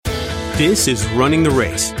This is Running the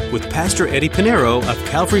Race with Pastor Eddie Pinero of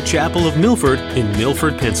Calvary Chapel of Milford in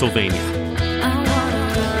Milford, Pennsylvania.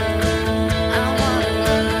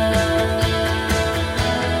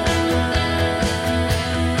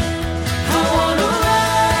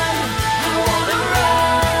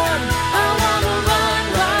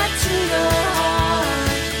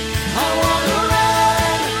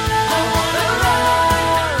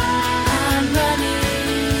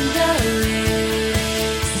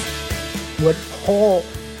 What Paul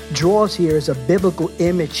draws here is a biblical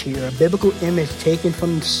image here, a biblical image taken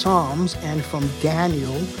from the Psalms and from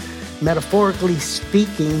Daniel. Metaphorically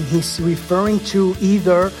speaking, he's referring to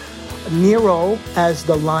either Nero as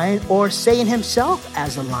the lion or Satan himself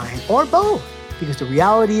as a lion, or both. Because the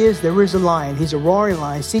reality is there is a lion. He's a roaring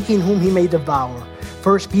lion, seeking whom he may devour.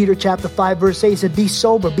 1 Peter chapter 5, verse 8 says, "Be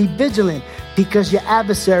sober, be vigilant, because your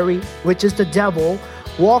adversary, which is the devil,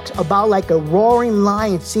 walks about like a roaring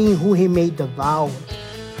lion, seeing who he may devour."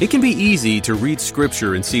 It can be easy to read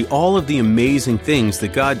Scripture and see all of the amazing things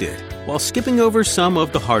that God did, while skipping over some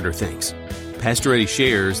of the harder things. Pastor Eddie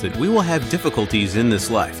shares that we will have difficulties in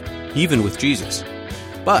this life, even with Jesus.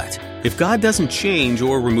 But if God doesn't change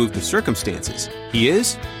or remove the circumstances, He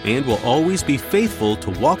is and will always be faithful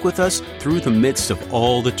to walk with us through the midst of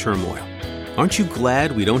all the turmoil. Aren't you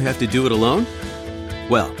glad we don't have to do it alone?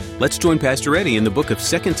 Well, let's join Pastor Eddie in the book of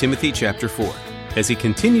 2 Timothy chapter 4 as he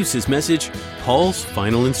continues his message, Paul's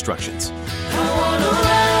Final Instructions.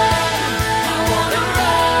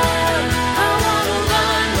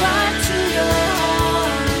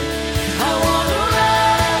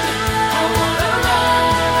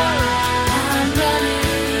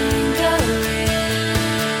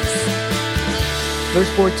 Verse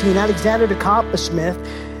 14, "Alexander the coppersmith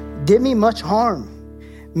did me much harm.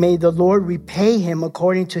 May the Lord repay him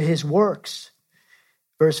according to his works."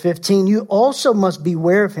 Verse 15, "You also must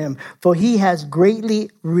beware of him, for he has greatly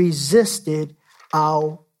resisted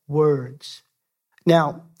our words."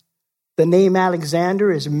 Now, the name Alexander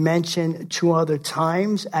is mentioned 2 other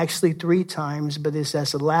times, actually 3 times, but it's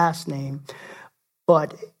as the last name.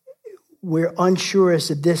 But we're unsure as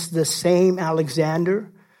if this is the same Alexander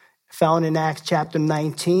found in Acts chapter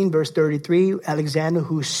 19, verse 33, Alexander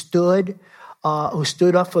who stood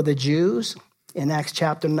up for the Jews in Acts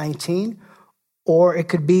chapter 19, or it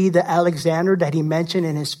could be the Alexander that he mentioned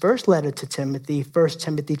in his first letter to Timothy, 1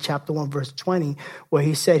 Timothy chapter 1, verse 20, where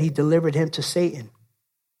he said he delivered him to Satan.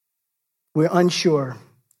 We're unsure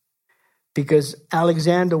because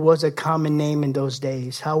Alexander was a common name in those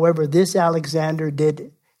days. However, this Alexander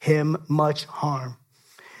did him much harm.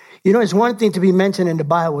 You know, it's one thing to be mentioned in the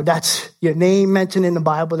Bible. That's your name mentioned in the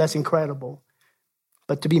Bible. That's incredible.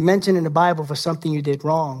 But to be mentioned in the Bible for something you did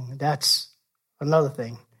wrong, that's another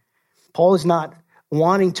thing. Paul is not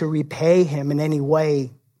wanting to repay him in any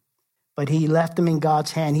way, but he left him in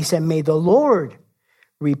God's hand. He said, "May the Lord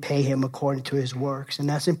repay him according to his works." And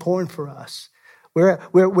that's important for us.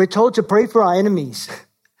 We're told to pray for our enemies.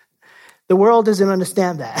 The world doesn't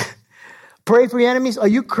understand that. Pray for your enemies?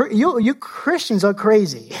 You Christians are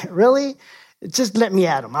crazy. Really? Just let me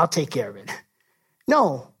at them. I'll take care of it.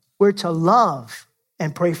 No, we're to love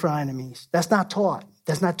and pray for our enemies. That's not taught.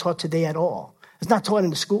 That's not taught today at all. It's not taught in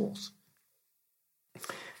the schools.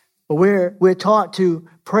 But we're taught to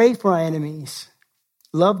pray for our enemies.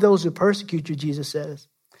 Love those who persecute you, Jesus says.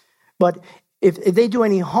 But if they do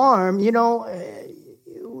any harm,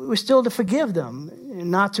 we're still to forgive them,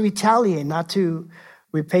 not to retaliate, not to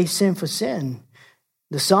repay sin for sin.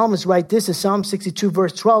 The psalmist writes this in Psalm 62,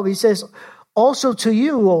 verse 12. He says, "Also to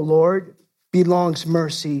you, O Lord, belongs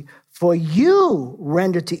mercy, for you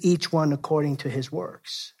render to each one according to his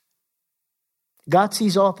works." God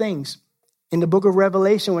sees all things. In the book of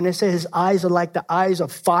Revelation, when it says his eyes are like the eyes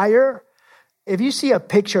of fire, if you see a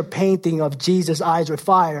picture painting of Jesus' eyes with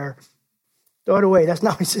fire, throw it away. That's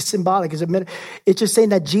not it's just symbolic. It's just saying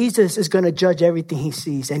that Jesus is going to judge everything he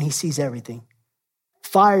sees, and he sees everything.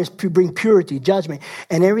 Fires bring purity, judgment,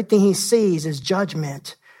 and everything he sees is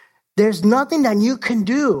judgment. There's nothing that you can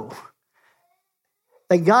do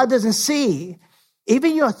that God doesn't see.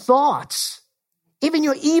 Even your thoughts, even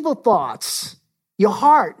your evil thoughts, your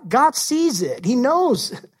heart, God sees it. He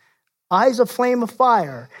knows. Eyes of flame of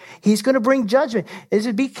fire. He's going to bring judgment. He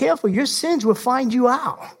said, be careful. Your sins will find you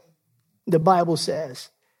out, the Bible says.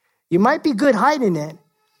 You might be good hiding it,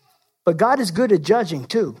 but God is good at judging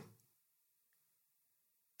too.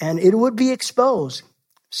 And it would be exposed.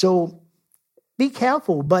 So be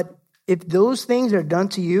careful. But if those things are done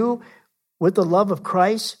to you with the love of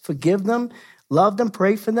Christ, forgive them. Love them,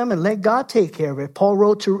 pray for them, and let God take care of it. Paul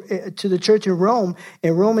wrote to the church in Rome,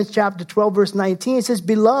 in Romans chapter 12, verse 19, it says,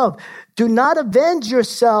 Beloved, do not avenge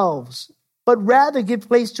yourselves, but rather give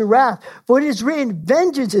place to wrath. For it is written,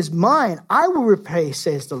 vengeance is mine, I will repay,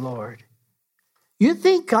 says the Lord. You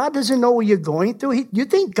think God doesn't know what you're going through? You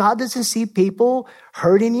think God doesn't see people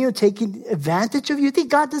hurting you, taking advantage of you? You think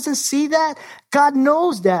God doesn't see that? God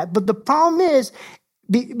knows that. But the problem is,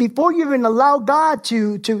 before you even allow God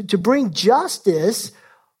to bring justice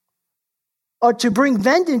or to bring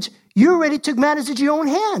vengeance, you already took matters into your own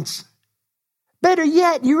hands. Better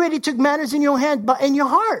yet, you already took matters in your hand, but in your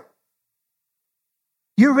heart.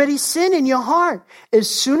 You already sin in your heart. As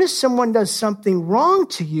soon as someone does something wrong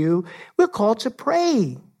to you, we're called to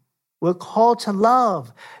pray. We're called to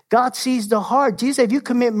love. God sees the heart. Jesus said, if you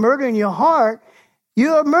commit murder in your heart,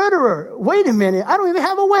 you're a murderer. Wait a minute. I don't even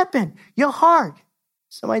have a weapon. Your heart.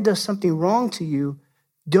 Somebody does something wrong to you,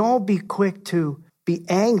 don't be quick to be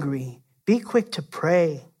angry. Be quick to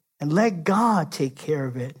pray and let God take care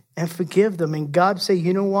of it and forgive them. And God say,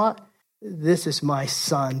 you know what? This is my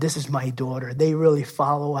son. This is my daughter. They really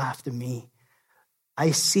follow after me.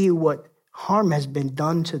 I see what harm has been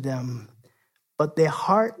done to them, but their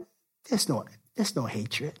heart, there's no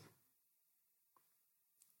hatred.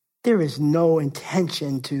 There is no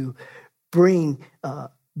intention to bring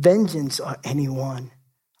vengeance on anyone.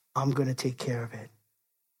 I'm going to take care of it.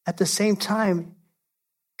 At the same time,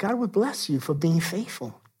 God would bless you for being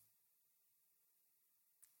faithful.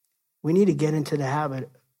 We need to get into the habit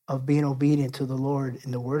of being obedient to the Lord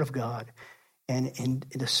in the Word of God and in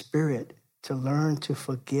the Spirit to learn to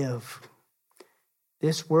forgive.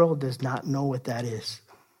 This world does not know what that is.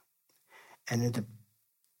 And in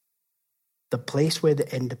the place where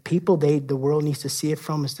the people the world needs to see it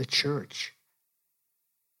from is the church.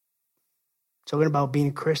 Talking about being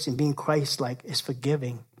a Christian, being Christ-like is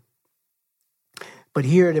forgiving. But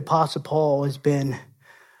here the Apostle Paul has been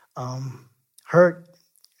hurt,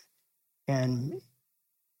 and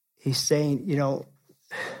he's saying,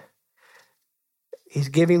 he's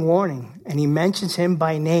giving warning, and he mentions him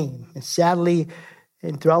by name. And sadly,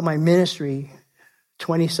 and throughout my ministry,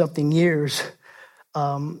 20-something years,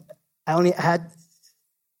 I only had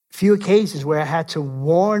few occasions where I had to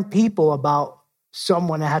warn people about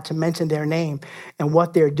someone. I had to mention their name and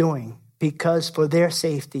what they're doing, because for their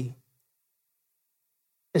safety,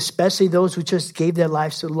 especially those who just gave their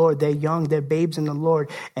lives to the Lord, they're young, they're babes in the Lord,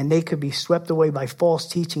 and they could be swept away by false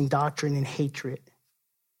teaching, doctrine, and hatred.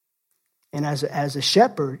 And as a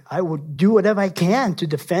shepherd, I would do whatever I can to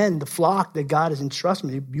defend the flock that God has entrusted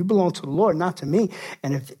me. You belong to the Lord, not to me.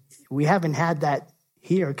 And if we haven't had that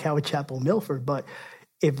here at Calvary Chapel, Milford, but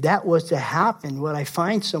if that was to happen, when I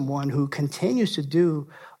find someone who continues to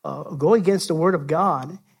go against the Word of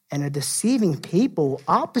God and are deceiving people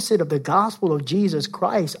opposite of the gospel of Jesus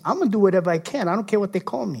Christ, I'm going to do whatever I can. I don't care what they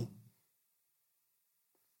call me.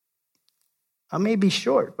 I may be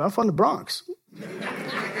short, but I'm from the Bronx.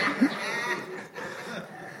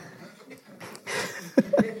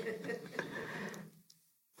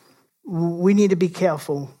 We need to be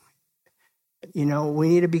careful. We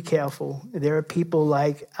need to be careful. There are people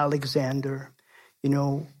like Alexander,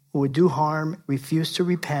 who would do harm, refuse to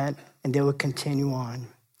repent, and they would continue on.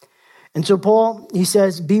 And so Paul, he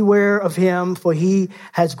says, beware of him, for he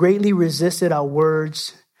has greatly resisted our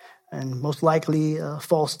words, and most likely a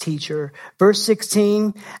false teacher. Verse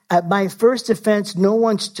 16, at my first offense, no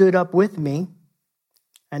one stood up with me.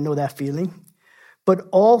 I know that feeling. But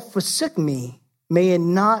all forsook me. May it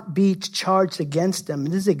not be charged against them.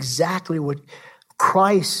 And this is exactly what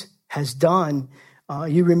Christ has done.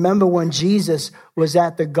 You remember when Jesus was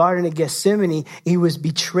at the Garden of Gethsemane, he was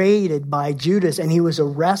betrayed by Judas and he was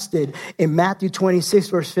arrested. In Matthew 26,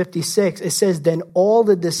 verse 56, it says, then all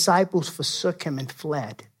the disciples forsook him and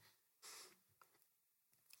fled.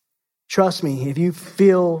 Trust me, if you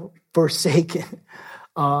feel forsaken,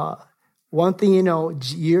 one thing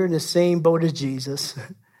you're in the same boat as Jesus.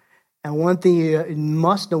 And one thing you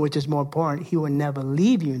must know, which is more important, he will never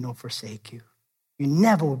leave you nor forsake you. You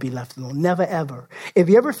never will be left alone, never, ever. If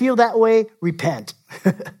you ever feel that way, repent,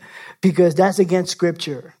 because that's against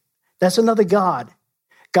Scripture. That's another God.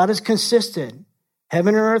 God is consistent.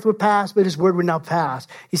 Heaven and earth will pass, but his word will not pass.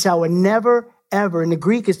 He said, I will never, ever, in the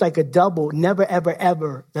Greek, it's like a double, never, ever,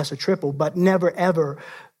 ever. That's a triple, but never, ever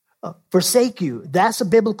forsake you. That's a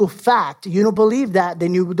biblical fact. You don't believe that,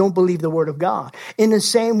 then you don't believe the word of God. In the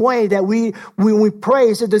same way that when we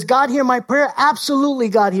pray, so does God hear my prayer? Absolutely,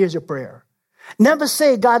 God hears your prayer. Never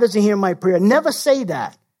say God doesn't hear my prayer. Never say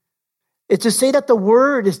that. It's to say that the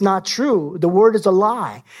word is not true. The word is a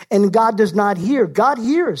lie. And God does not hear. God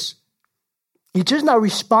hears. You're just not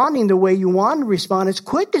responding the way you want to respond, as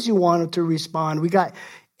quick as you wanted to respond. We got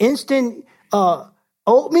instant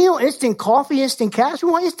oatmeal, instant coffee, instant cash.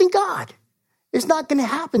 We want instant God. It's not going to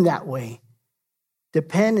happen that way.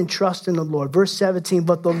 Depend and trust in the Lord. Verse 17,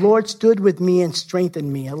 but the Lord stood with me and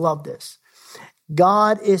strengthened me. I love this.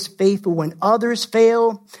 God is faithful. When others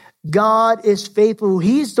fail, God is faithful.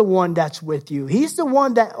 He's the one that's with you. He's the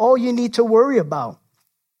one that all you need to worry about.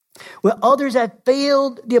 When others had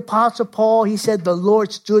failed the Apostle Paul, he said, the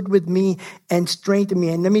Lord stood with me and strengthened me.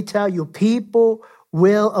 And let me tell you, people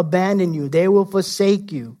will abandon you. They will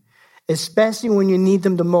forsake you, especially when you need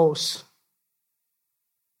them the most.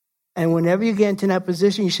 And whenever you get into that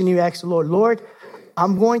position, you shouldn't even ask the Lord, Lord,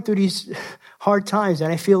 I'm going through these hard times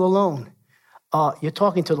and I feel alone. You're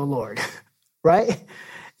talking to the Lord, right?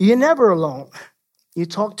 You're never alone. You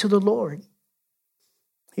talk to the Lord.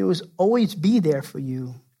 He will always be there for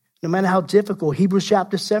you, no matter how difficult. Hebrews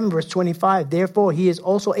chapter 7, verse 25. Therefore, he is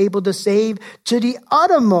also able to save to the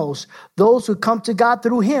uttermost those who come to God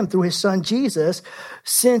through him, through his son Jesus,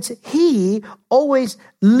 since he always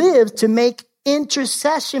lives to make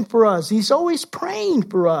intercession for us. He's always praying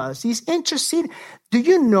for us. He's interceding. Do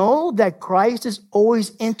you know that Christ is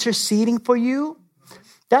always interceding for you?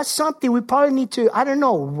 That's something we probably need to,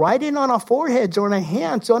 write it on our foreheads or on our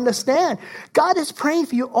hands to understand. God is praying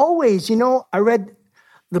for you always. You know, I read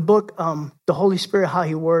the book, The Holy Spirit, How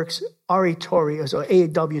He Works. R.A. Torrey, or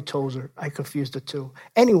A.W. Tozer. I confused the two.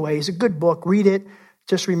 Anyway, it's a good book. Read it.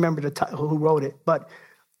 Just remember the title, who wrote it. But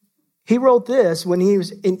he wrote this when he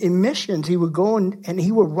was in missions. He would go and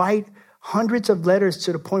he would write hundreds of letters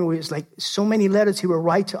to the point where it's like so many letters he would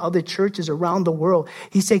write to other churches around the world.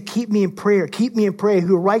 He said, keep me in prayer, keep me in prayer. He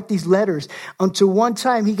would write these letters until one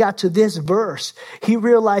time he got to this verse. He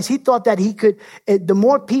realized, he thought that he could, the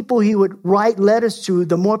more people he would write letters to,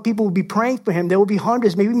 the more people would be praying for him. There would be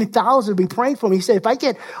hundreds, maybe even thousands would be praying for him. He said, if I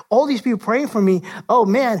get all these people praying for me, oh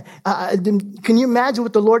man, can you imagine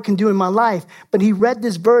what the Lord can do in my life? But he read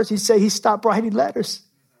this verse. He said he stopped writing letters.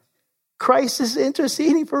 Christ is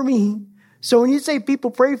interceding for me. So when you say people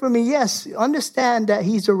pray for me, yes, understand that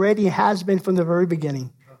he's already has been from the very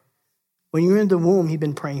beginning. When you were in the womb, he'd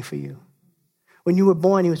been praying for you. When you were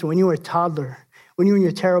born, when you were a toddler, when you were in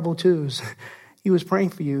your terrible twos, he was praying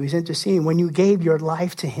for you. He's interceding. When you gave your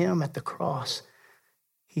life to him at the cross,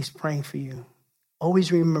 he's praying for you.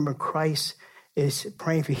 Always remember Christ is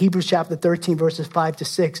praying for you. Hebrews chapter 13, verses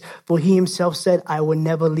 5-6. For he himself said, I will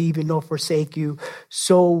never leave you nor forsake you.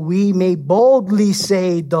 So we may boldly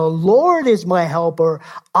say, the Lord is my helper.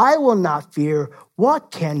 I will not fear.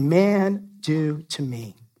 What can man do to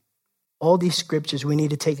me? All these scriptures, we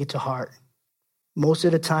need to take it to heart. Most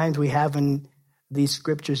of the times we have in these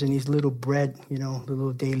scriptures in these little bread, the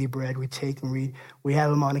little daily bread we take and read. We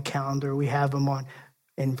have them on a calendar. We have them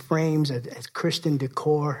in frames as Christian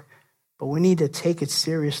decor. But we need to take it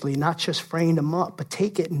seriously, not just frame them up, but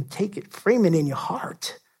take it, frame it in your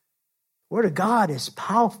heart. The Word of God is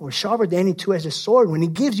powerful, sharper than any two-edged sword. When he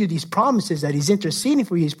gives you these promises that he's interceding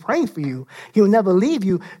for you, he's praying for you, he will never leave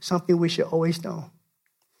you, something we should always know.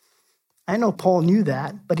 I know Paul knew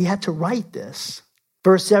that, but he had to write this.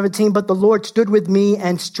 Verse 17, but the Lord stood with me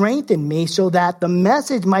and strengthened me so that the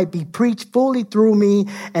message might be preached fully through me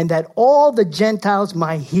and that all the Gentiles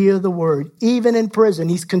might hear the word. Even in prison,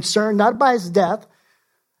 he's concerned not by his death.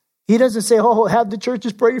 He doesn't say, oh, have the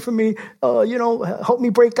churches pray for me, help me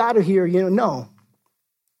break out of here. No.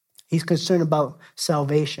 He's concerned about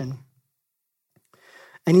salvation.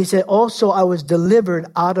 And he said, also, I was delivered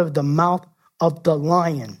out of the mouth of the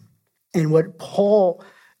lion. And what Paul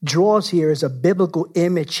draws here is a biblical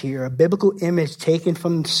image taken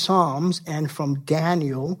from Psalms and from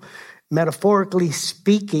Daniel. Metaphorically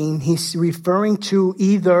speaking, he's referring to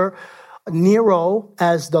either Nero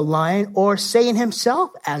as the lion or Satan himself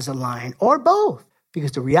as a lion, or both.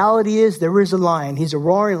 Because the reality is there is a lion. He's a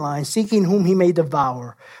roaring lion, seeking whom he may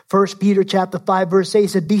devour. 1 Peter chapter 5, verse 8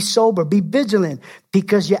 said, be sober, be vigilant,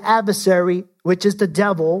 because your adversary, which is the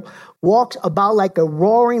devil, walks about like a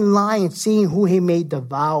roaring lion, seeing who he may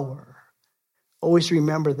devour. Always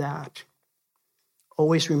remember that.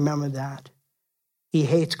 Always remember that. He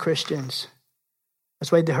hates Christians.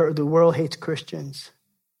 That's why the world hates Christians.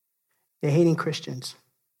 They're hating Christians.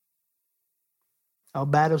 Our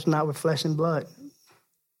battle's not with flesh and blood.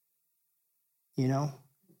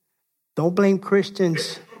 Don't blame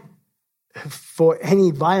Christians for any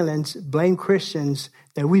violence. Blame Christians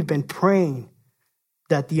that we've been praying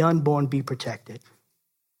that the unborn be protected.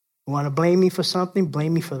 You want to blame me for something?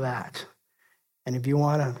 Blame me for that. And if you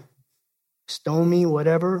want to stone me,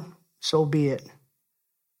 whatever, so be it.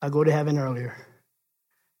 I'll go to heaven earlier.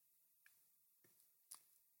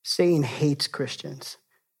 Satan hates Christians,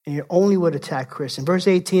 and he only would attack Christians. Verse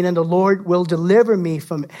 18, and the Lord will deliver me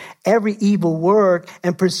from every evil work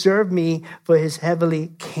and preserve me for his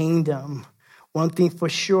heavenly kingdom. One thing for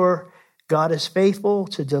sure, God is faithful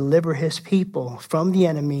to deliver his people from the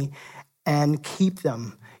enemy and keep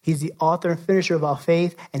them. He's the author and finisher of our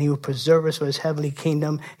faith, and he will preserve us for his heavenly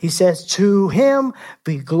kingdom. He says, to him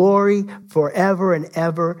be glory forever and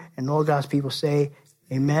ever. And all God's people say,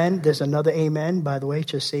 amen. There's another amen, by the way,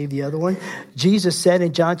 just save the other one. Jesus said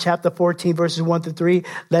in John chapter 14, verses 1-3,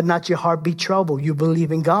 let not your heart be troubled. You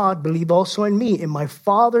believe in God, believe also in me. In my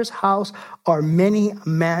Father's house are many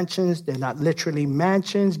mansions. They're not literally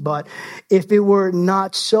mansions, but if it were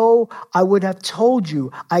not so, I would have told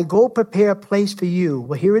you, I go prepare a place for you.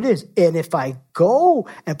 Well, here it is. And if I go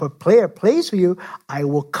and prepare a place for you, I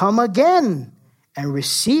will come again and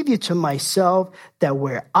receive you to myself, that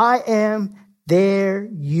where I am, there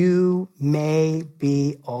you may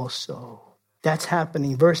be also. That's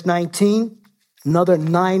happening. Verse 19, another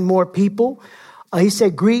 9 more people. He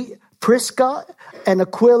said, greet Prisca and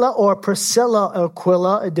Aquila, or Priscilla and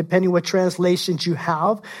Aquila, depending what translations you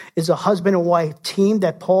have, is a husband and wife team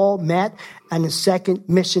that Paul met on his second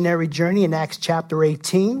missionary journey in Acts chapter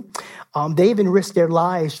 18. They even risked their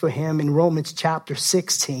lives for him in Romans chapter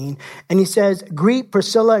 16. And he says, greet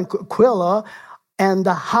Priscilla and Aquila and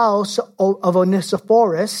the house of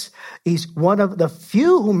Onesiphorus. He's one of the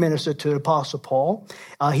few who ministered to the Apostle Paul.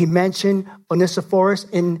 He mentioned Onesiphorus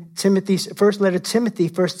in Timothy's first letter to Timothy,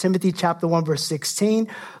 1 Timothy chapter 1, verse 16.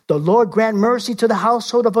 The Lord grant mercy to the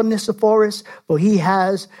household of Onesiphorus, for he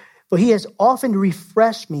has often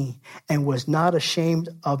refreshed me and was not ashamed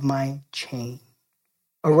of my chain.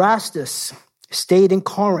 Erastus stayed in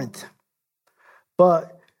Corinth,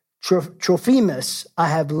 but Trophimus I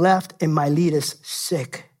have left in Miletus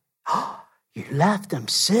sick. You left him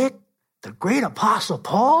sick? The great apostle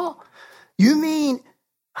Paul? You mean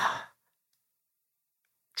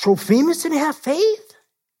Trophimus didn't have faith?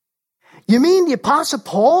 You mean the apostle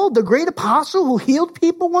Paul, the great apostle who healed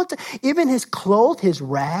people once, even his clothes, his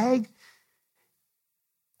rag,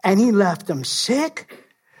 and he left them sick?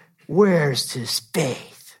 Where's his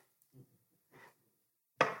faith?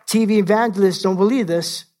 TV evangelists don't believe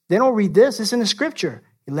this. They don't read this. It's in the scripture.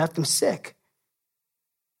 He left them sick.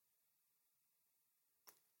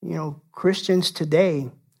 You know, Christians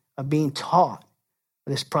today are being taught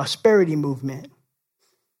this prosperity movement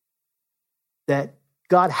that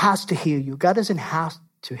God has to heal you. God doesn't have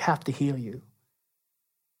to heal you.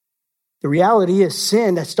 The reality is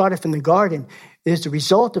sin that started from the garden is the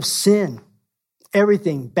result of sin.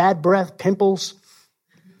 Everything, bad breath, pimples,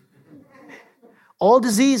 all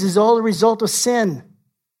disease is all a result of sin.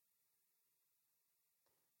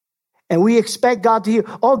 And we expect God to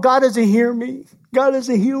heal. Oh, God doesn't hear me. God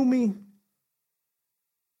doesn't heal me.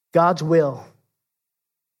 God's will.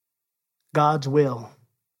 God's will.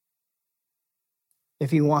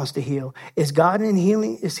 If he wants to heal. Is God in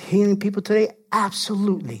healing? Is healing people today?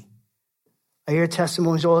 Absolutely. I hear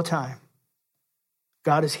testimonies all the time.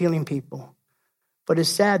 God is healing people. But it's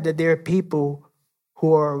sad that there are people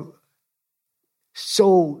who are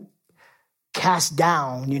so cast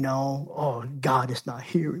down, you know. Oh, God is not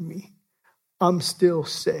hearing me. I'm still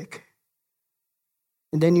sick.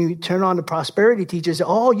 And then you turn on the prosperity teachers.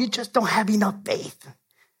 Oh, you just don't have enough faith.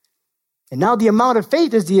 And now the amount of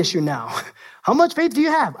faith is the issue now. How much faith do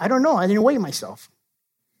you have? I don't know. I didn't weigh myself.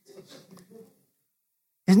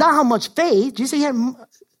 It's not how much faith. Jesus said you had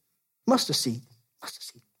mustard seed. Mustard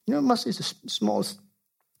seed. You know, mustard is the smallest.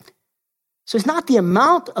 So it's not the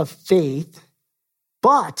amount of faith,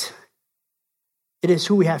 but it is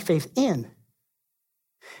who we have faith in.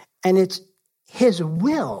 And it's his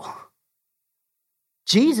will.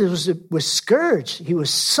 Jesus was scourged. He was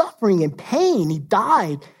suffering in pain. He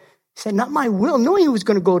died. He said, not my will. Knowing he was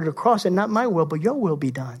going to go to the cross, and not my will, but your will be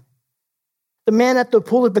done. The man at the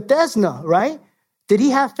pool of Bethesda, right? Did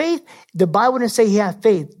he have faith? The Bible didn't say he had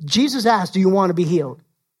faith. Jesus asked, do you want to be healed?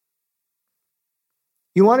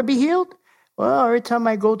 You want to be healed? Well, every time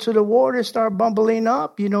I go to the water, start bubbling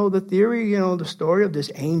up, you know, the theory, you know, the story of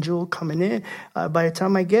this angel coming in. By the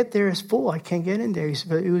time I get there, it's full. I can't get in there.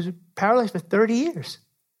 He was paralyzed for 30 years.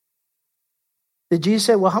 Did Jesus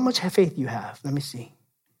say, well, how much faith do you have? Let me see.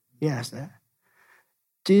 He asked that.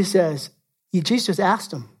 Jesus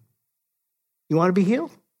asked him, you want to be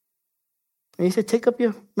healed? And he said, take up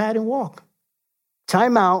your mat and walk.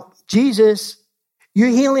 Time out. Jesus, you're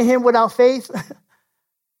healing him without faith?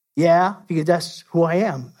 Yeah, because that's who I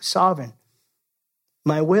am, sovereign.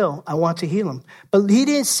 My will, I want to heal him. But he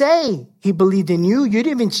didn't say he believed in you. You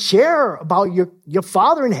didn't even share about your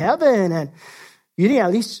Father in heaven. And You didn't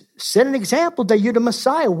at least set an example that you're the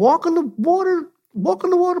Messiah. Walk on the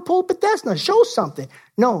water, pull Bethesda, show something.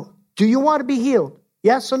 No. Do you want to be healed?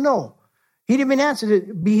 Yes or no? He didn't even answer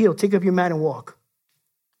to be healed. Take up your mat and walk.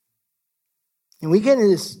 And we get into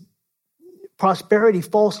this prosperity,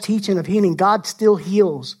 false teaching of healing. God still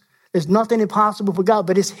heals. There's nothing impossible for God,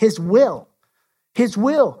 but it's his will. His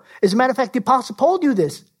will. As a matter of fact, the Apostle Paul knew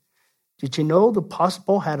this. Did you know the Apostle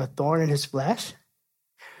Paul had a thorn in his flesh?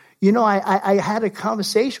 You know, I had a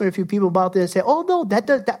conversation with a few people about this and say, oh, no,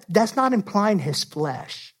 that's not implying his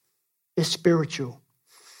flesh. It's spiritual.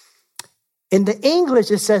 In the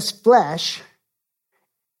English, it says flesh.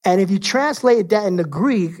 And if you translate that in the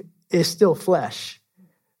Greek, it's still flesh.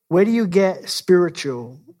 Where do you get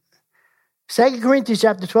spiritual? 2 Corinthians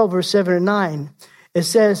chapter 12, verse 7 and 9, it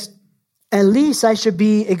says, at least I should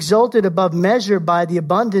be exalted above measure by the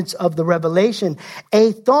abundance of the revelation.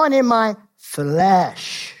 A thorn in my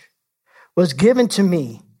flesh was given to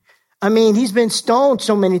me. I mean, he's been stoned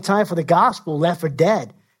so many times for the gospel, left for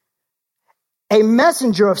dead. A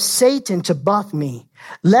messenger of Satan to buff me,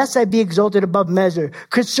 lest I be exalted above measure.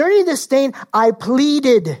 Concerning this thing, I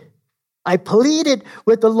pleaded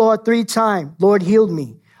with the Lord 3 times. Lord, heal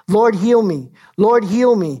me. Lord, heal me. Lord,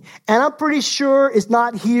 heal me. And I'm pretty sure it's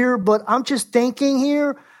not here, but I'm just thinking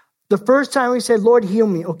here. The first time we said, Lord, heal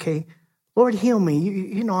me. Okay. Lord, heal me.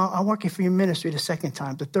 You know, I'm working for your ministry the second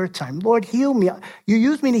time, the third time. Lord, heal me. You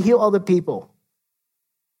use me to heal other people.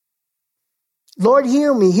 Lord,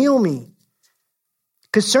 heal me, heal me.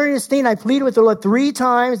 Concerning this thing, I pleaded with the Lord 3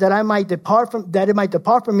 times that it might depart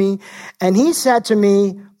from me. And he said to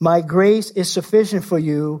me, my grace is sufficient for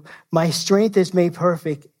you. My strength is made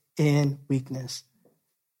perfect in weakness.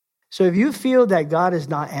 So if you feel that God is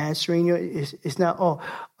not answering you, it's not, oh,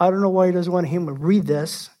 I don't know why he doesn't want to hear me. Read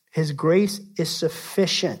this. His grace is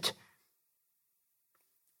sufficient.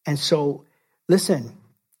 And so, listen,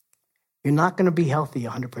 you're not going to be healthy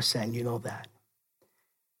 100%. You know that.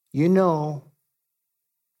 You know,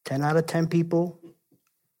 10 out of 10 people,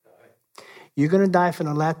 you're going to die from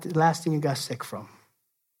the last thing you got sick from.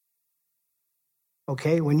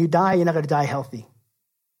 Okay? When you die, you're not going to die healthy.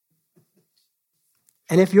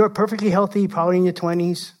 And if you're perfectly healthy, probably in your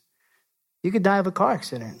 20s, you could die of a car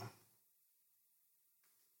accident.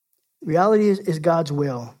 Reality is God's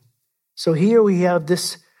will. So here we have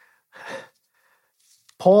this.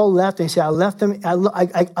 Paul left and he said, I left them.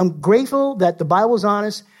 I'm grateful that the Bible's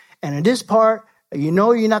honest. And in this part, you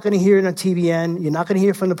know you're not going to hear it on TBN. You're not going to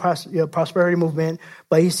hear from the prosperity movement.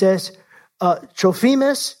 But he says,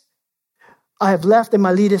 Trophimus, I have left and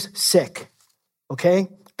Miletus sick. Okay?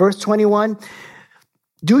 Verse 21,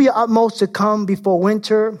 do your utmost to come before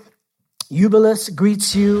winter. Eubulus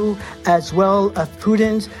greets you, as well as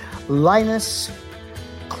Prudence, Linus,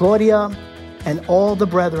 Claudia, and all the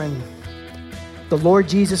brethren. The Lord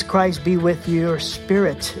Jesus Christ be with your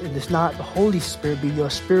spirit. It is not the Holy Spirit, be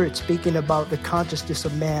your spirit, speaking about the consciousness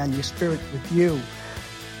of man, your spirit with you.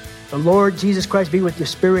 The Lord Jesus Christ be with your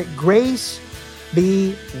spirit. Grace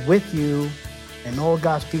be with you. And all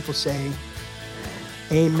God's people say,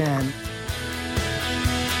 amen.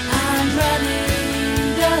 I'm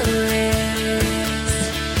running the race.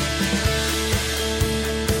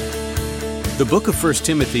 The book of 1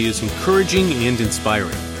 Timothy is encouraging and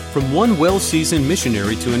inspiring, from one well-seasoned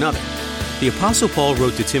missionary to another. The Apostle Paul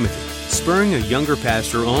wrote to Timothy, spurring a younger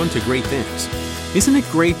pastor on to great things. Isn't it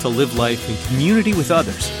great to live life in community with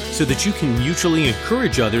others so that you can mutually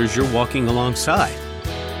encourage others you're walking alongside?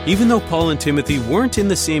 Even though Paul and Timothy weren't in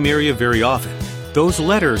the same area very often, those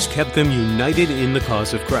letters kept them united in the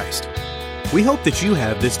cause of Christ. We hope that you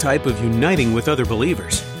have this type of uniting with other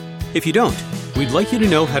believers. If you don't, we'd like you to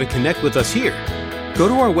know how to connect with us here. Go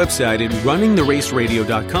to our website at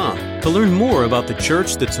runningtheraceradio.com to learn more about the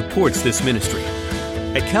church that supports this ministry.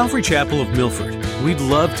 At Calvary Chapel of Milford, we'd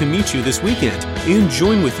love to meet you this weekend and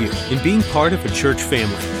join with you in being part of a church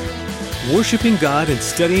family. Worshiping God and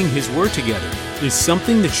studying His Word together is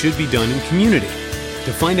something that should be done in community.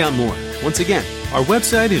 To find out more, once again, our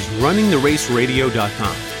website is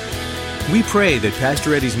runningtheraceradio.com. We pray that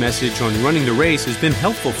Pastor Eddie's message on running the race has been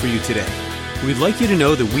helpful for you today. We'd like you to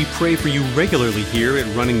know that we pray for you regularly here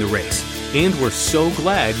at Running the Race, and we're so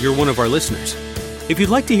glad you're one of our listeners. If you'd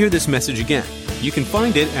like to hear this message again, you can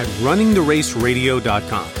find it at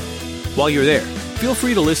runningtheraceradio.com. While you're there, feel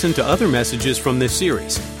free to listen to other messages from this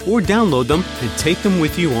series, or download them and take them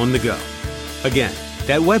with you on the go. Again,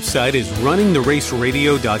 that website is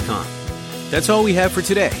runningtheraceradio.com. That's all we have for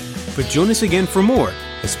today, but join us again for more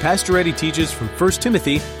as Pastor Eddie teaches from 1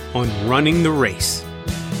 Timothy on running the race.